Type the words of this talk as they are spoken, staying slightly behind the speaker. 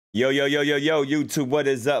Yo, YouTube, what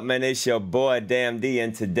is up, man? It's your boy, Damn D,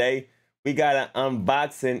 and today we got an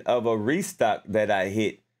unboxing of a restock that I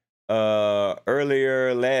hit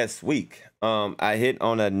earlier last week. I hit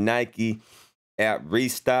on a Nike app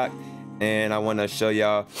restock, and I want to show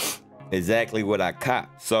y'all exactly what I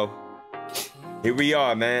caught. So here we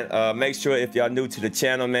are, man. Make sure if y'all new to the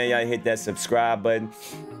channel, man, y'all hit that subscribe button.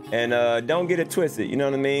 And don't get it twisted, you know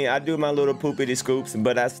what I mean? I do my little poopity scoops,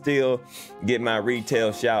 but I still get my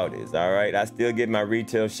retail shouties, all right? I still get my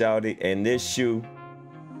retail shouty. And this shoe,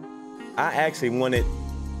 I actually wanted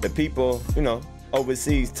the people, you know,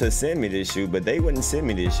 overseas to send me this shoe, but they wouldn't send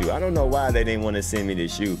me this shoe. I don't know why they didn't want to send me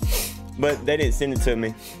this shoe, but they didn't send it to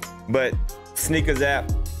me. But Snrks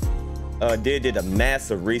app did a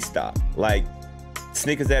massive restock. Like,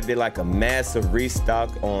 Snrks app did like a massive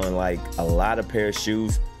restock on like a lot of pair of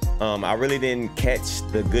shoes. I really didn't catch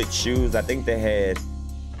the good shoes. I think they had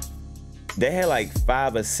like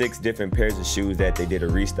 5 or 6 different pairs of shoes that they did a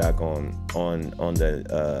restock on the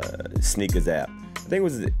Snrks app. I think it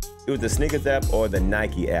was the Snrks app or the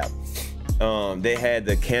Nike app. They had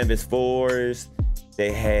the Canvas 4s.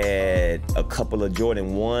 They had a couple of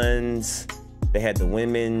Jordan 1s. They had the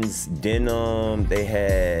women's denim. They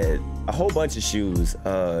had a whole bunch of shoes.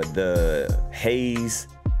 The Haze.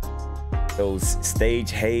 Those stage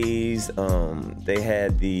Haze, they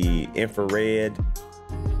had the infrared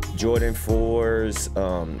Jordan 4s.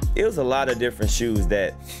 It was a lot of different shoes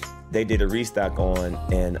that they did a restock on,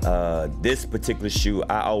 and this particular shoe,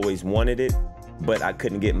 I always wanted it, but I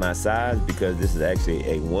couldn't get my size because this is actually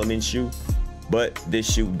a woman's shoe. But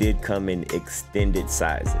this shoe did come in extended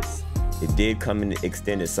sizes. It did come in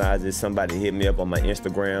extended sizes. Somebody hit me up on my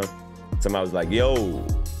Instagram. Somebody was like, yo,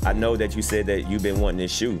 I know that you said that you've been wanting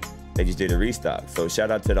this shoe. They just did a restock. So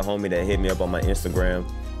shout out to the homie that hit me up on my Instagram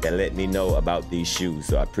that let me know about these shoes.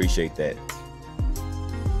 So I appreciate that.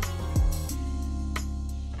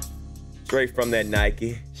 Straight from that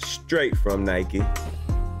Nike. Straight from Nike.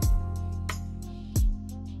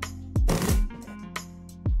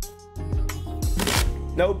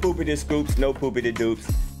 No poopity scoops, no poopity dupes.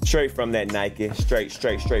 Straight from that Nike. Straight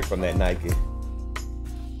from that Nike.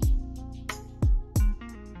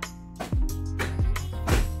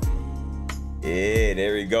 Yeah,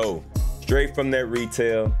 there we go. Straight from that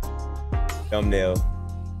retail thumbnail.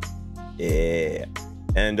 Yeah.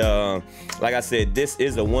 And like I said, this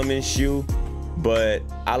is a woman's shoe, but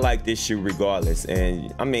I like this shoe regardless.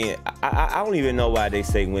 And I mean, I don't even know why they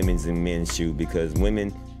say women's and men's shoe, because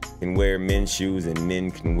women can wear men's shoes and men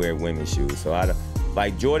can wear women's shoes. So I don't,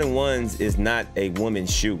 like, Jordan 1s is not a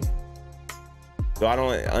woman's shoe. So I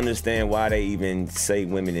don't understand why they even say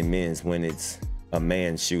women and men's when it's a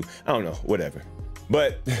man's shoe. I don't know, whatever.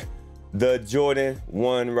 But the Jordan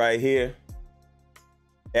 1 right here,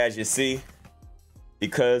 as you see,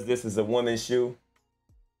 because this is a woman's shoe,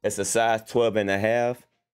 it's a size 12.5.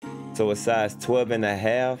 So a size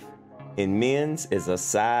 12.5 in men's is a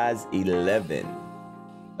size 11.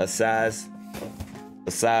 A size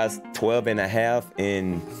 12.5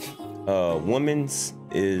 in women's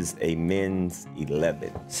is a men's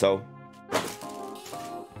 11. So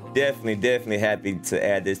definitely happy to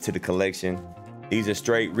add this to the collection. These are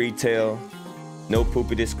straight retail, no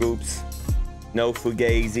poopity scoops, no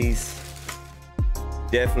fugazis.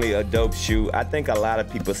 Definitely a dope shoe. I think a lot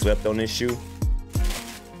of people slept on this shoe,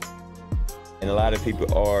 and a lot of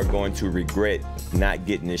people are going to regret not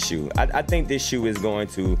getting this shoe. I think this shoe is going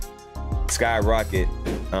to skyrocket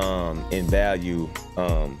in value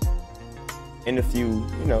in a few,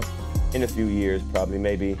 in a few years, probably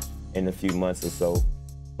maybe in a few months or so.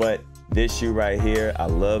 But this shoe right here, I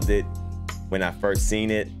loved it when I first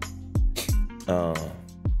seen it.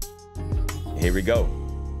 Here we go.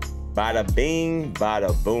 Bada bing,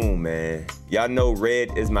 bada boom, man. Y'all know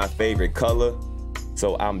red is my favorite color.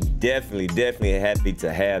 So I'm definitely happy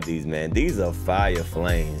to have these, man. These are fire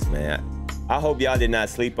flames, man. I hope y'all did not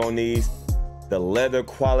sleep on these. The leather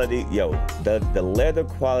quality, yo, the leather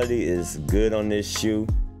quality is good on this shoe.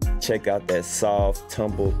 Check out that soft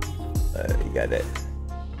tumble. You got that.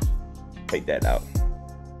 Take that out.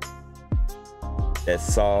 That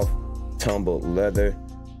soft tumbled leather.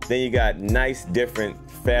 Then you got nice different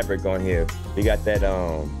fabric on here. You got that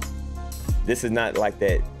this is not like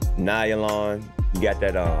that nylon. You got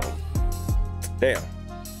that damn,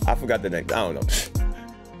 I forgot the name. I don't know.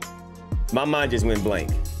 My mind just went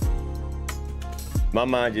blank. My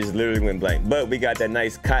mind just literally went blank. But we got that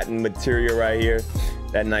nice cotton material right here.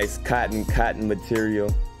 That nice cotton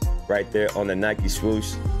material right there on the Nike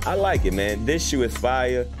swoosh. I like it, man. This shoe is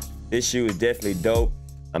fire. This shoe is definitely dope.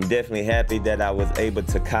 I'm definitely happy that I was able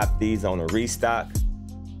to cop these on a restock.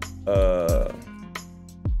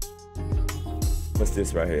 What's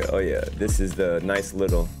this right here? Oh yeah, this is the nice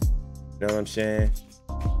little, you know what I'm saying?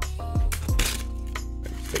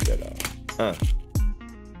 Take that off.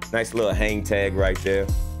 Nice little hang tag right there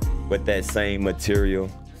with that same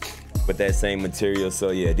material.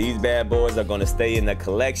 So yeah, these bad boys are gonna stay in the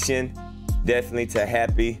collection. Definitely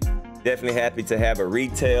happy to have a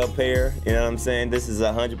retail pair. You know what I'm saying? This is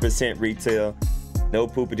 100% retail. No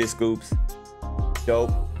poopity scoops.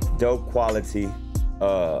 Dope quality.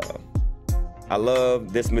 I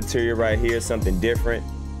love this material right here, something different.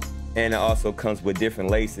 And it also comes with different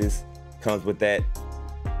laces. Comes with that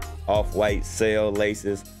off-white sail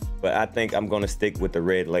laces. But I think I'm gonna stick with the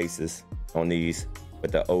red laces on these,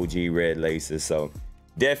 with the OG red laces. So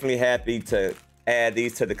definitely happy to add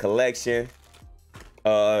these to the collection.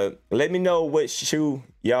 Let me know what shoe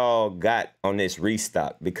y'all got on this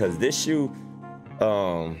restock, because this shoe,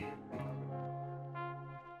 I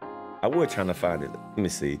was trying to find it. Let me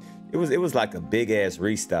see. It was like a big ass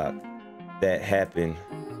restock that happened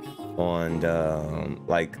on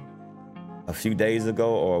like a few days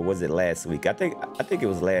ago, or was it last week? I think it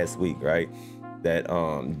was last week, right? That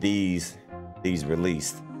these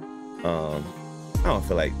released. I don't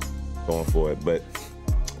feel like going for it, but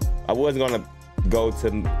I was gonna go to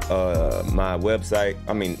my website.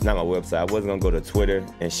 I mean, not my website. I wasn't gonna go to Twitter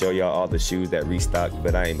and show y'all all the shoes that restocked,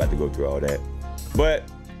 but I ain't about to go through all that. But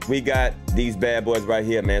we got these bad boys right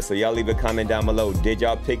here, man. So y'all leave a comment down below. Did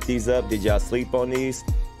y'all pick these up? Did y'all sleep on these?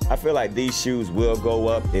 I feel like these shoes will go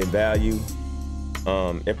up in value.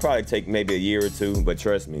 It probably take maybe a year or two, but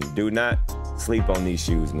trust me, do not sleep on these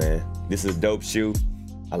shoes, man. This is a dope shoe.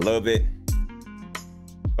 I love it.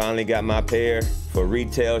 Finally got my pair for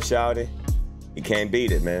retail, shouty. You can't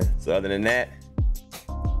beat it, man. So other than that,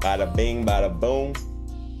 bada bing, bada boom.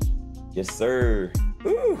 Yes, sir.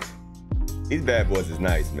 Woo. These bad boys is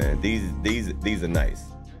nice, man. These are nice.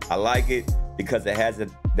 I like it because it has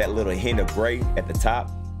that little hint of gray at the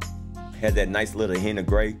top. Has that nice little hint of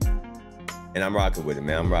gray. And I'm rocking with it,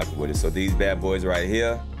 man. I'm rocking with it. So these bad boys right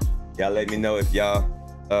here, y'all let me know if y'all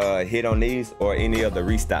hit on these or any of the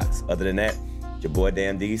restocks. Other than that, your boy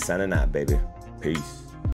Damn D signing out, baby. Peace.